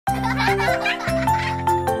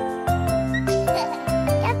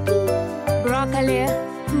Broccoli,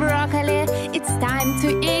 broccoli, it's time to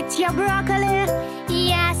eat your broccoli.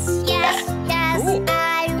 Yes, yes, yes,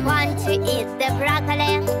 I want to eat the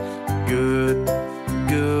broccoli. Good,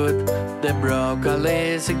 good. The broccoli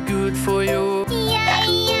is good for you. Yay,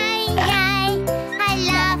 yay, yay, I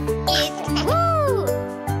love it. Woo!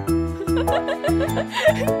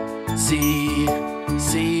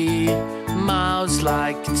 See, mouse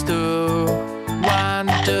like it's two. 1,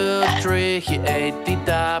 2, 3, he ate it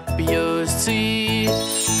up, you see.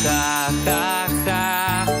 Ha, ha,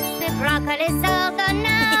 ha. The broccoli's all gone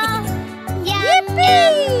now. Yum,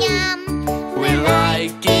 yum, yum. We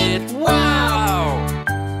like it, wow!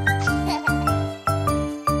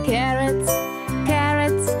 Carrots,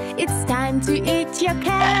 carrots, it's time to eat your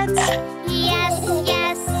carrots. Yes,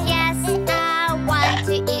 yes, yes, I want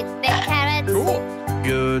to eat the carrots.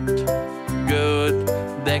 Good, good.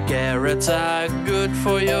 The carrots are good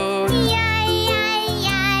for you. Yay, yay,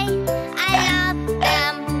 yay, I love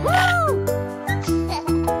them. Woo!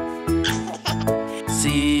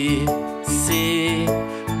 See,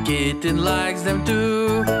 kitten likes them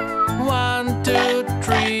too. 1, 2,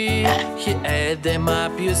 3, he ate them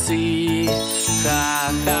up, you see.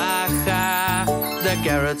 Ha, ha, ha. The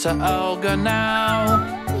carrots are all gone now.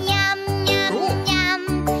 Yum, yum, yum.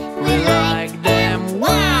 We like them,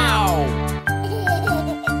 wow!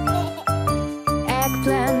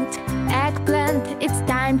 Eggplant, eggplant, it's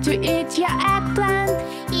time to eat your eggplant.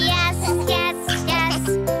 Yes, yes, yes,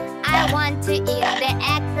 I want to eat the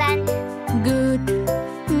eggplant. Good,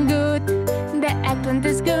 good, the eggplant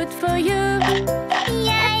is good for you.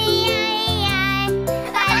 Yay, yay, yay,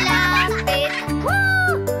 I love it.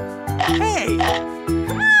 Woo! Hey!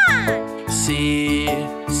 Come on! See,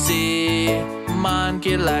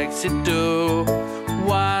 monkey likes it too.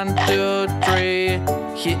 1, 2, 3,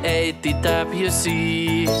 he ate it up, you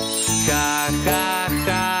see. Ha, ha,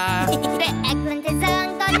 ha. The eggplant is all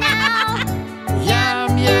gone now. Yum,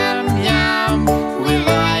 yum, yum. We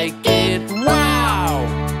like it, wow!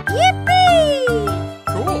 Yippee!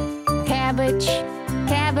 Cabbage,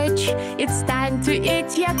 cabbage, it's time to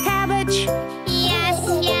eat your cabbage. Yes,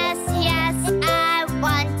 yes, yes, I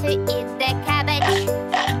want to eat the cabbage.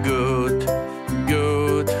 Good,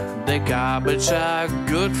 good. The cabbage are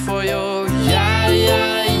good for you. Yeah,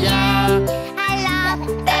 yeah, yeah. I love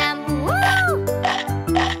them. Woo!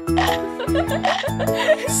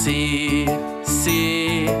 See,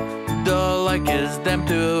 Dola kissed them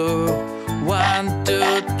too. 1,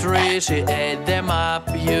 2, 3, she ate them up,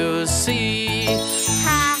 you see.